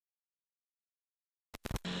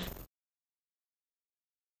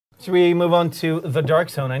Should we move on to the Dark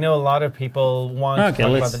Zone? I know a lot of people want to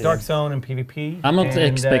talk about the Dark Zone and PvP. I'm not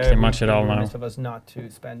expecting much at all now. Most of us not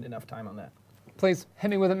to spend enough time on that. Please,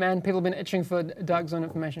 hit me with it, man. People have been itching for Dark Zone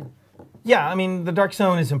information. Yeah, I mean, the Dark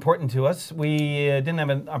Zone is important to us. We didn't have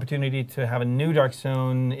an opportunity to have a new Dark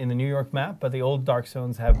Zone in the New York map, but the old Dark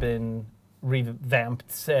Zones have been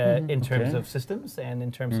revamped in terms of systems and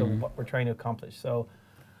in terms of what we're trying to accomplish. So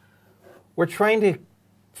we're trying to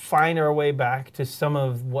find our way back to some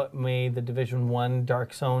of what made the Division 1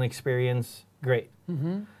 Dark Zone experience great.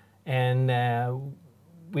 And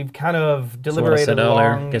we've kind of deliberated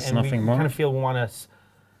along, and we kind of feel we want to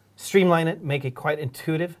streamline it, make it quite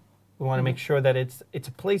intuitive. We want to make sure that it's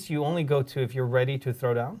a place you only go to if you're ready to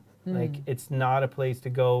throw down. Like, it's not a place to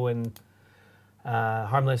go and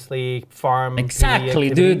harmlessly farm. Exactly,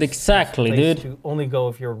 dude. Exactly, dude. To only go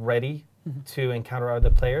if you're ready to encounter other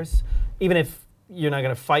players, even if you're not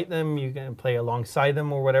going to fight them, you're going to play alongside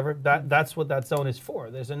them or whatever. That's what that zone is for.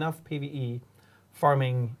 There's enough PvE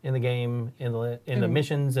farming in the game, in the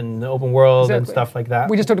missions and the open world and stuff like that.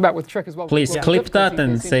 We just talked about with Trick as well. Please clip that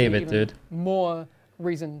and save it, dude. More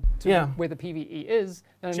reason to where the PvE is.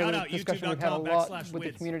 And I know the discussion we've had a lot with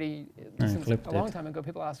the community since a long time ago.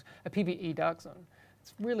 People ask, a PvE Dark Zone.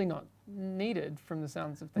 It's really not needed from the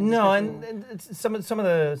sounds of things. No, and it's some of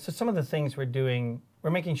the things we're doing, we're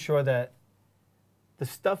making sure that the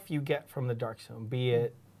stuff you get from the Dark Zone, be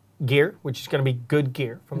it gear, which is going to be good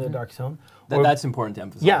gear from the Dark Zone. That's important to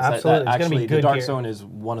emphasize. Yeah, absolutely. That it's going to be good the Dark gear. Zone is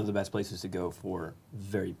one of the best places to go for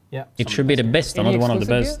It should be the best, not one of the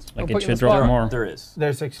best. Like, it should drop more. There is.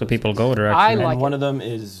 There's so people go there, actually. And one of them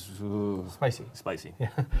is spicy. Spicy. Yeah.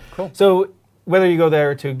 Cool. So whether you go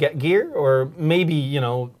there to get gear, or maybe, you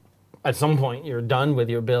know, at some point you're done with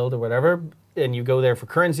your build or whatever, and you go there for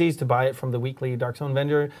currencies to buy it from the weekly Dark Zone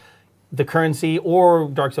vendor, the currency or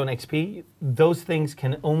Dark Zone XP, those things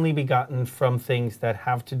can only be gotten from things that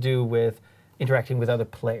have to do with interacting with other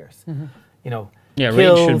players. You know, kills,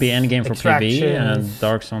 Raid should be endgame for PvE and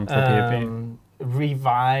Dark Zone for PvP.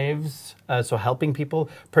 Revives, so helping people,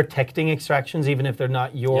 protecting extractions even if they're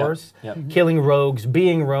not yours, killing rogues,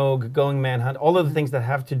 being rogue, going manhunt, all of the things that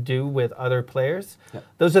have to do with other players,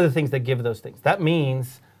 those are the things that give those things. That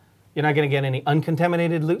means you're not going to get any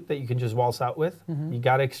uncontaminated loot that you can just waltz out with. You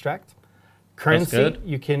got to extract. Currency,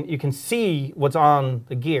 you can see what's on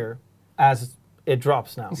the gear as it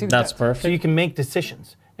drops now. That's perfect. So you can make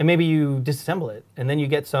decisions. And maybe you disassemble it, and then you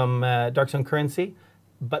get some Dark Zone currency,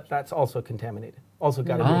 but that's also contaminated. Also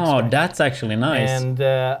got to be extracted. Oh, that's actually nice. And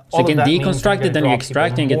so you can deconstruct it, then you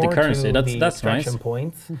extract and get the currency. That's nice.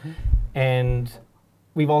 Points. And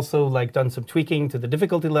we've also done some tweaking to the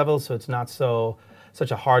difficulty level, so it's not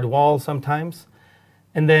such a hard wall sometimes.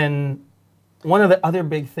 And then one of the other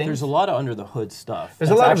big things... There's a lot of under the hood stuff.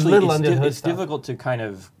 There's a lot of little under the hood stuff. It's difficult to kind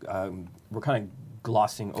of... we're kind of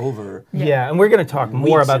glossing over. Yeah, and we're going to talk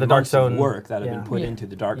more about the Dark Zone work that have been put into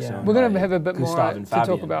the Dark Zone. We're going to have a bit more to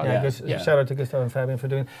talk about. Shout out to Gustav and Fabian for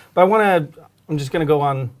doing it. But I'm just going to go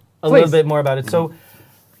on a little bit more about it. So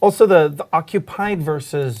also the occupied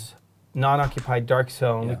versus non-occupied Dark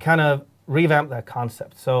Zone, we kind of revamped that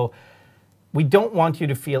concept. So we don't want you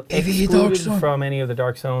to feel excluded from any of the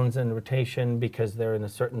Dark Zones in rotation because they're in a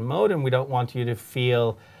certain mode, and we don't want you to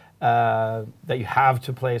feel that you have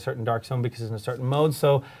to play a certain Dark Zone because it's in a certain mode.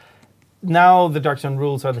 So now the Dark Zone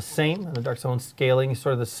rules are the same, and the Dark Zone scaling is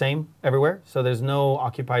sort of the same everywhere. So there's no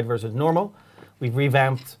occupied versus normal. We've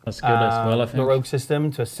revamped the rogue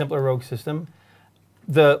system to a simpler rogue system.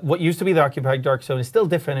 What used to be the occupied Dark Zone is still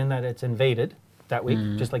different in that it's invaded that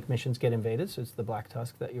week, just like missions get invaded, so it's the Black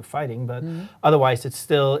Tusk that you're fighting, but otherwise it's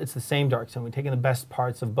the same Dark Zone. We're taking the best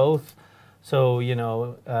parts of both. So, you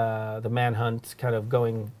know, the manhunt, kind of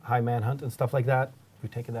going high manhunt and stuff like that.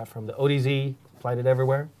 We've taken that from the ODZ, applied it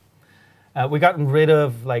everywhere. We've gotten rid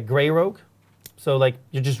of, Grey Rogue. So,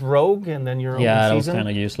 you're just Rogue, and then you're open season. Yeah, that was kind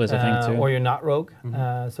of useless, I think, too. Or you're not Rogue.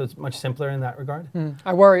 So it's much simpler in that regard.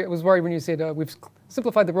 I was worried when you said we've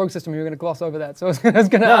simplified the Rogue system, you were going to gloss over that. So I was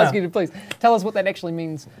going to ask you to please tell us what that actually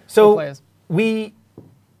means for players.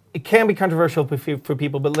 It can be controversial for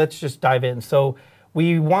people, but let's just dive in. So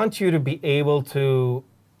we want you to be able to,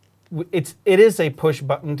 it is a push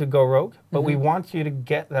button to go rogue, but we want you to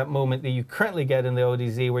get that moment that you currently get in the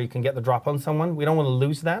ODZ where you can get the drop on someone. We don't want to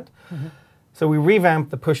lose that. So we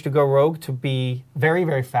revamped the push to go rogue to be very,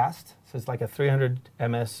 very fast. So it's like a 300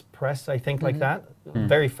 ms press, I think, like that.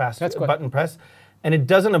 Very fast button press. And it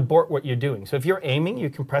doesn't abort what you're doing. So if you're aiming,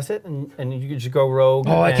 you can press it and you can just go rogue.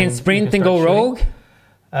 Oh, I can sprint and go rogue?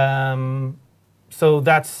 So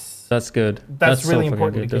that's good. That's really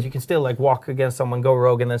important because you can still like walk against someone, go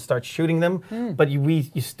rogue, and then start shooting them. But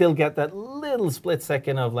you still get that little split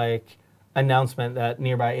second of like announcement that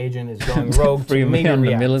nearby agent is going rogue to maybe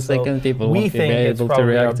react. Millisecond, so people we won't think be it's able to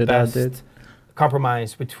probably react our to best that.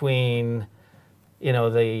 Compromise between, you know,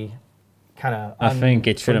 the kind of. I think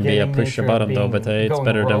it shouldn't be a push a button though, but it's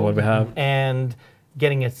better than what we have. And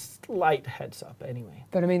getting a slight heads up anyway.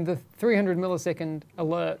 But I mean, the 300 millisecond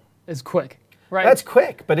alert is quick, right? That's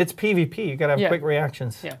quick, but it's PvP. You gotta have quick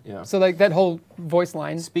reactions. Yeah. So like that whole voice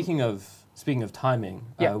line. Speaking of timing,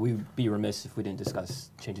 we'd be remiss if we didn't discuss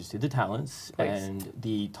changes to the talents and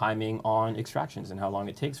the timing on extractions and how long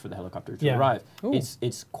it takes for the helicopter to arrive.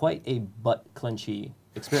 It's quite a butt clenchy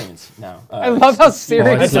experience now. I love how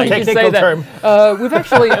serious you say that. We've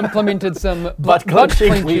actually implemented some butt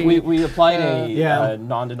clenching. We applied a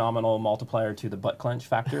non-denominal multiplier to the butt clench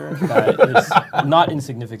factor that is not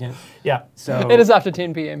insignificant. Yeah. So it is after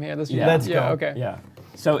 10 p.m. here. Let's go. Okay. Yeah.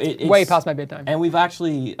 So it's way past my bedtime. And we've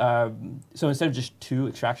actually, so instead of just 2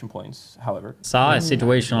 extraction points, however.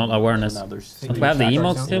 Situational awareness. Now there's we have the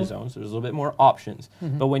emotes still. Zones, so there's a little bit more options.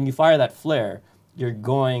 But when you fire that flare, you're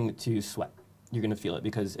going to sweat. You're going to feel it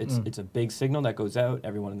because it's a big signal that goes out.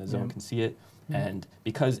 Everyone in the zone can see it. And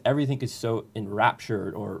because everything is so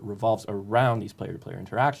enraptured or revolves around these player-to-player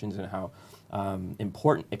interactions and how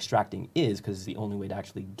important extracting is, because it's the only way to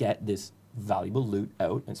actually get this valuable loot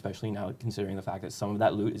out, especially now considering the fact that some of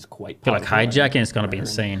that loot is quite powerful. Like hijacking is going to be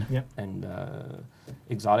insane. And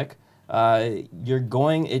exotic. You're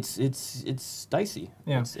going, it's dicey.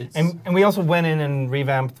 Yeah. And we also went in and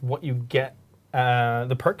revamped what you get,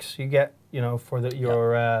 the perks you get, you know, for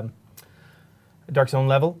your Dark Zone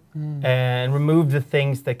level, and removed the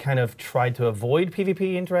things that kind of tried to avoid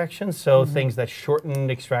PvP interactions. So things that shortened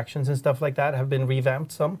extractions and stuff like that have been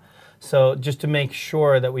revamped some. So just to make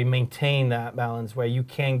sure that we maintain that balance where you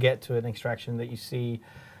can get to an extraction that you see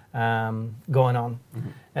going on,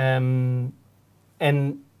 and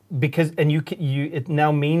because it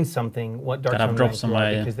now means something what Dark Zone ranks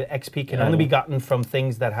are, because the XP can only be gotten from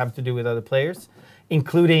things that have to do with other players,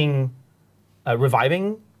 including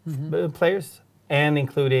reviving players and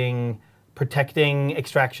including protecting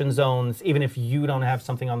extraction zones, even if you don't have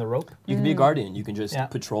something on the rope. You can be a guardian. You can just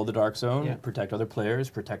patrol the dark zone, protect other players,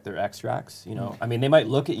 protect their extracts. You know, I mean, they might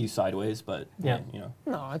look at you sideways, but you know,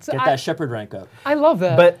 get that shepherd rank up. I love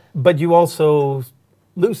that. But you also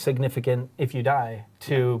lose significant if you die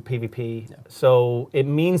to PvP. Yeah. So it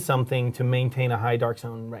means something to maintain a high dark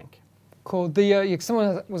zone rank. Cool.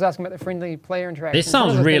 Someone was asking about the friendly player interaction. This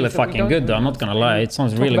sounds really fucking good, though. I'm not gonna lie. It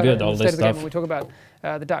sounds really good. All this stuff. When we talk about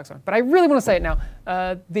the dark zone, but I really want to say it now.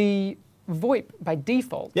 The VoIP by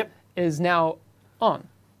default is now on.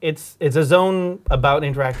 It's a zone about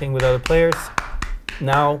interacting with other players.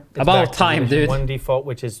 Now it's about time, dude. One default,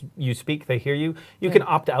 which is you speak, they hear you. You can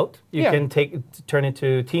opt out. You can turn it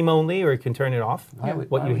to team only, or you can turn it off. Why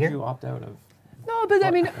would you opt out of? No, but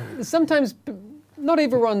I mean, sometimes. Not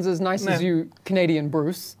everyone's as nice as you, Canadian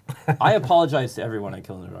Bruce. I apologize to everyone I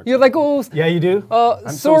kill in the dark. You're like, oh, yeah, you do. I'm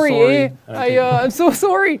sorry. I'm so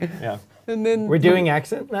sorry. Yeah. And then we're doing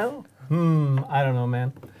accent now. I don't know,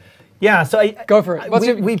 man. Yeah, so go for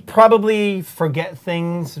it. We probably forget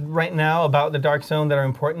things right now about the dark zone that are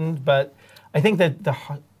important, but I think that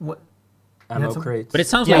ammo crates. But it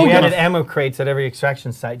sounds like we added ammo crates at every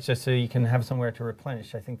extraction site just so you can have somewhere to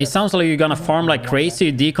replenish. I think it sounds like you're gonna farm like crazy.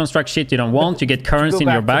 You deconstruct shit you don't want. You get currency in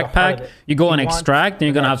your backpack. You go and extract, and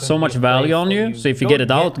you're gonna have so much value on you. So if you get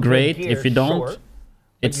it out, great. If you don't,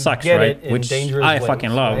 it sucks, right? Which I fucking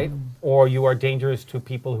love. Right? Or you are dangerous to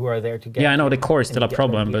people who are there to get. Yeah, I know the core is still a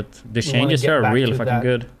problem, but the changes here are really fucking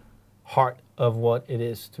good. Heart of what it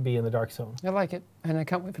is to be in the dark zone. I like it, and I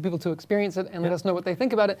can't wait for people to experience it and let us know what they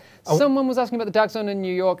think about it. Someone was asking about the dark zone in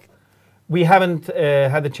New York. We haven't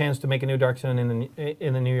had the chance to make a new dark zone in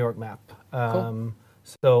the New York map, cool.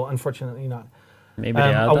 So unfortunately not. Maybe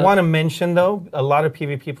I want to mention though, a lot of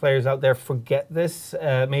PvP players out there forget this.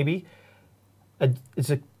 Maybe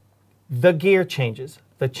the gear changes,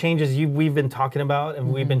 the changes we've been talking about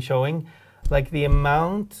and we've been showing, like the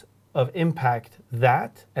amount of impact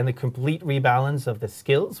that and the complete rebalance of the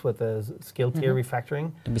skills with the skill tier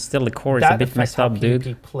refactoring. But still, the core is a bit messed up, dude.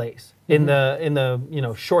 PvP plays in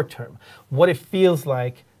the short term. What it feels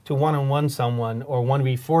like to one-on-one someone or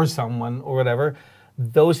 1v4 someone or whatever.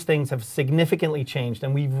 Those things have significantly changed,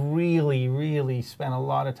 and we've really, really spent a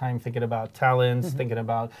lot of time thinking about talents, thinking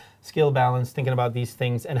about skill balance, thinking about these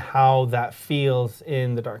things and how that feels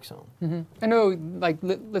in the dark zone. I know, like,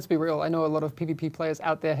 let's be real, I know a lot of PvP players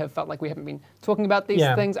out there have felt like we haven't been talking about these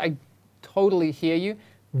things. I totally hear you,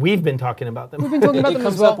 we've been talking about them. We've been talking about them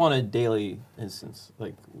as well. It comes up on a daily instance.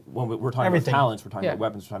 Like when we're talking about talents, we're talking about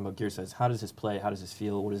weapons, we're talking about gear sets. How does this play? How does this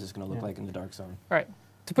feel? What is this going to look like in the Dark Zone? Right.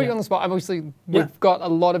 To put you on the spot, obviously we've got a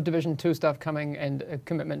lot of Division 2 stuff coming and a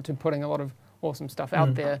commitment to putting a lot of awesome stuff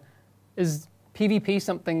out there. Is PvP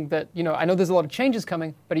something that, you know, I know there's a lot of changes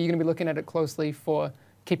coming, but are you going to be looking at it closely for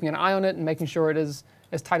keeping an eye on it and making sure it is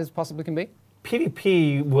as tight as possibly can be?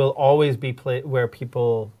 PvP will always be where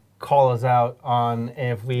people call us out on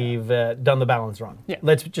if we've done the balance wrong. Yeah.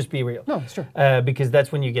 Let's just be real. No, it's true. Because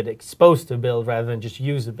that's when you get exposed to build rather than just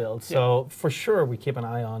use the build. So for sure, we keep an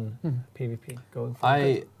eye on PvP going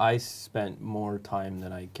forward. I spent more time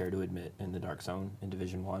than I care to admit in the Dark Zone in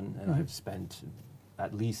Division 1, and I've spent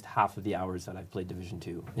at least half of the hours that I've played Division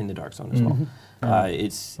 2 in the Dark Zone as well.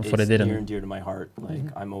 It's near and dear to my heart. Like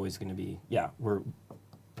I'm always going to be,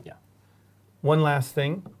 One last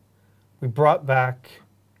thing, we brought back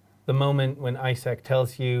the moment when Asetek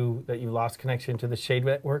tells you that you lost connection to the Shade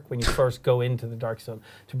Network when you first go into the Dark Zone,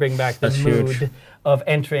 to bring back the mood of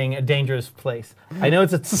entering a dangerous place. I know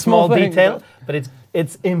it's a small detail, but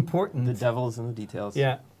it's important. The devil's in the details.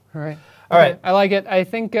 Yeah. All right. All right. I like it. I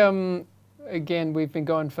think, again, we've been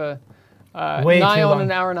going for nigh on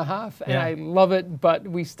an hour and a half, and I love it, but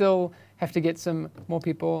we still have to get some more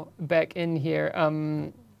people back in here.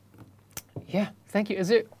 Yeah, thank you.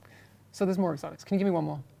 So there's more exotics. Can you give me one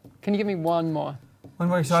more? Can you give me one more? One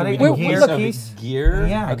more exotic? Gear?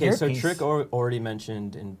 Yeah, okay, gear so piece. Trick already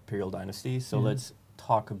mentioned Imperial Dynasty, so let's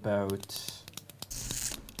talk about...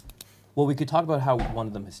 Well, we could talk about how one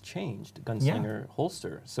of them has changed, Gunslinger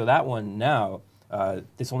Holster. So that one now,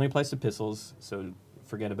 this only applies to pistols, so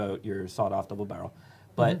forget about your sawed-off double barrel.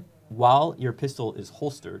 But while your pistol is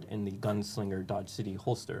holstered in the Gunslinger Dodge City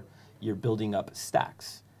holster, you're building up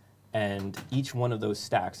stacks. And each one of those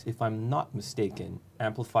stacks, if I'm not mistaken,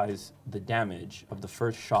 amplifies the damage of the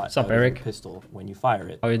first shot out of your pistol when you fire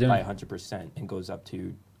it by 100% and goes up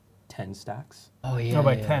to 10 stacks. Oh, yeah. No,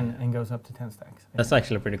 by 10 and goes up to 10 stacks. That's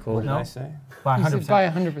actually pretty cool. What did I say? By 100%. By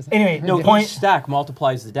 100%. Anyway, no, each stack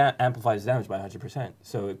multiplies amplifies the damage by 100%.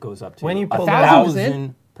 So it goes up to 1,000%. When you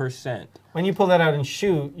pull that out and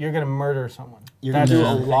shoot, you're going to murder someone. You're going to do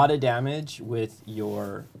a lot of damage with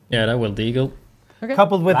your... Yeah, that will deagle. Okay.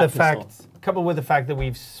 Coupled with the fact that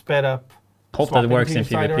we've sped up. Hope that works in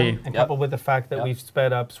PvP. And coupled with the fact that we've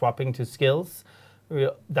sped up swapping to skills,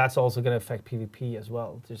 that's also going to affect PvP as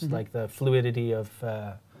well. Just like the fluidity of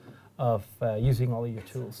using all of your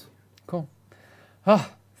tools. Cool. Oh,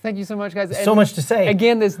 thank you so much, guys. So much to say.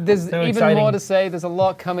 Again, there's so even more to say. There's a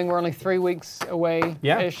lot coming. We're only 3 weeks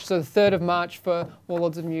away-ish. So the 3rd of March for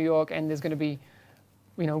Warlords of New York, and there's going to be,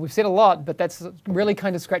 you know, we've said a lot, but that's really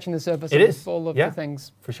kind of scratching the surface of all of the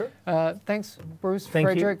things. For sure. Thanks, Bruce, Thank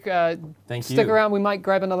Frederick. Thank you. Stick around. We might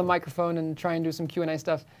grab another microphone and try and do some Q&A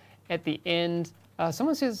stuff at the end.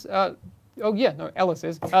 Someone says, Ella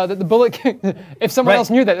says, that the Bullet King, if someone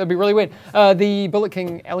else knew that, that'd be really weird. The Bullet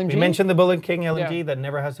King LMG. We mentioned the Bullet King LMG that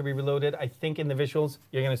never has to be reloaded. I think in the visuals,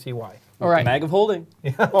 you're going to see why. All right. Mag of holding.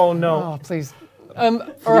 Oh, no. Oh, please.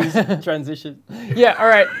 Transition. Yeah, all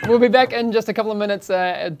right. We'll be back in just a couple of minutes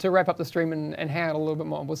to wrap up the stream and hang out a little bit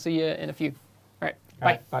more. We'll see you in a few. All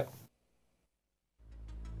right, bye.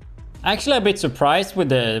 Actually, a bit surprised with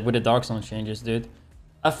the Dark Zone changes, dude.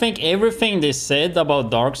 I think everything they said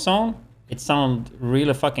about Dark Zone, it sounded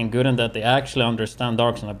really fucking good, and that they actually understand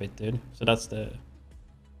Dark Zone a bit, dude. So that's the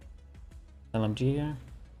LMG, yeah.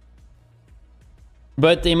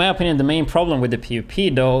 But in my opinion, the main problem with the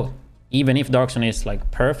PvP, though, even if Dark Zone is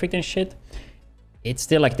like perfect and shit, it's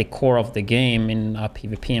still like the core of the game in a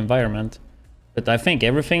PvP environment. But I think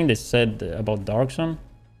everything they said about Dark Zone,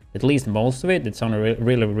 at least most of it, it sounded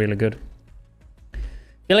really, really good. I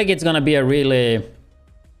feel like it's gonna be a really,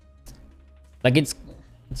 like it's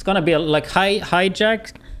gonna be a, like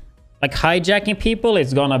hijacking people.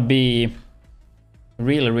 It's gonna be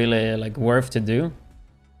really like worth to do.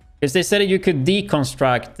 Because they said that you could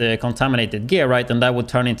deconstruct the contaminated gear, right? And that would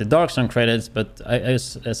turn into Dark Zone credits. But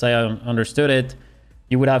as I understood it,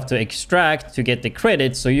 you would have to extract to get the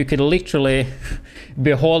credits. So you could literally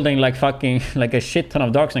be holding like fucking like a shit ton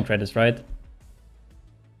of Dark Zone credits, right?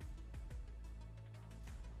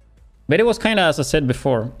 But it was kind of, as I said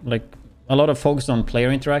before, like a lot of focus on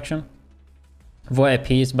player interaction.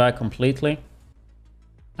 VoIP is back completely.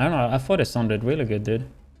 I don't know, I thought it sounded really good, dude.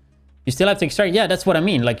 You still have to extract. Yeah, that's what I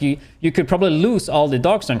mean. Like you could probably lose all the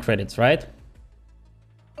Dark Zone credits, right?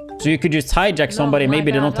 So you could just hijack somebody.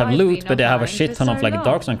 Maybe they don't have loot, but they have a shit ton of like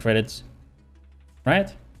Dark Zone credits,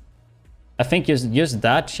 right? I think just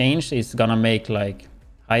that change is gonna make like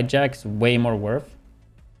hijacks way more worth.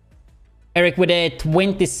 Eric with a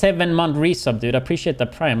 27-month resub, dude. I appreciate the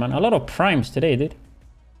prime, man. A lot of primes today, dude.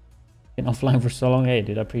 Been offline for so long. Hey,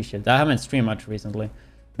 dude, I appreciate that. I haven't streamed much recently.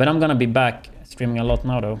 But I'm gonna be back streaming a lot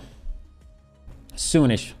now, though.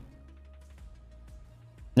 Soonish.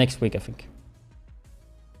 Next week, I think.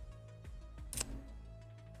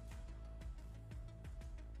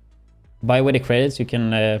 Buy with the credits. You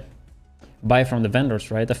can buy from the vendors,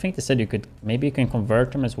 right? I think they said you could... Maybe you can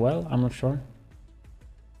convert them as well. I'm not sure.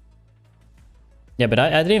 Yeah, but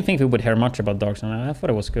I didn't think we would hear much about Dark Zone. I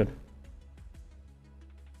thought it was good.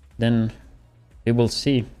 Then we will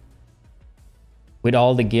see. With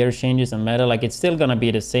all the gear changes and meta, like it's still gonna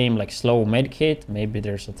be the same like slow medkit. Maybe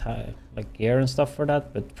there's a like gear and stuff for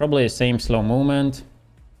that, but probably the same slow movement,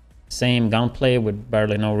 same gunplay with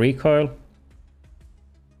barely no recoil.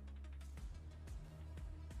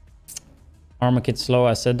 Armor kit slow,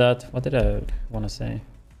 I said that. What did I want to say?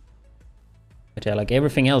 But yeah, like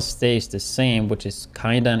everything else stays the same, which is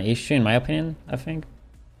kind of an issue in my opinion, I think.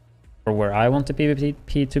 For where I want the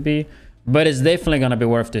PvP to be. But it's definitely going to be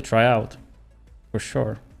worth to try out. For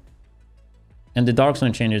sure. And the Dark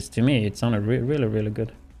Zone changes, to me, it sounded really, really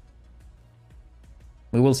good.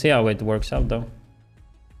 We will see how it works out though.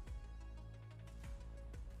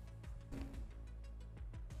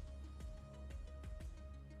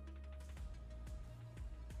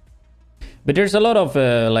 But there's a lot of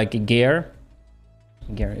like gear.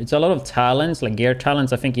 It's a lot of talents, like gear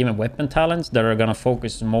talents, I think even weapon talents that are gonna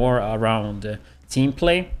focus more around team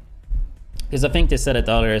play. Because I think they said it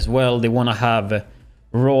earlier as well, they wanna have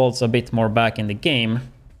roles a bit more back in the game.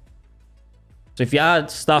 So if you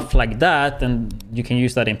add stuff like that, then you can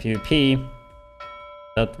use that in PvP.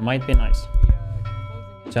 That might be nice.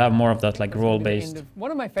 To have more of that like role-based.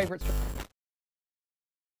 One of my favorites.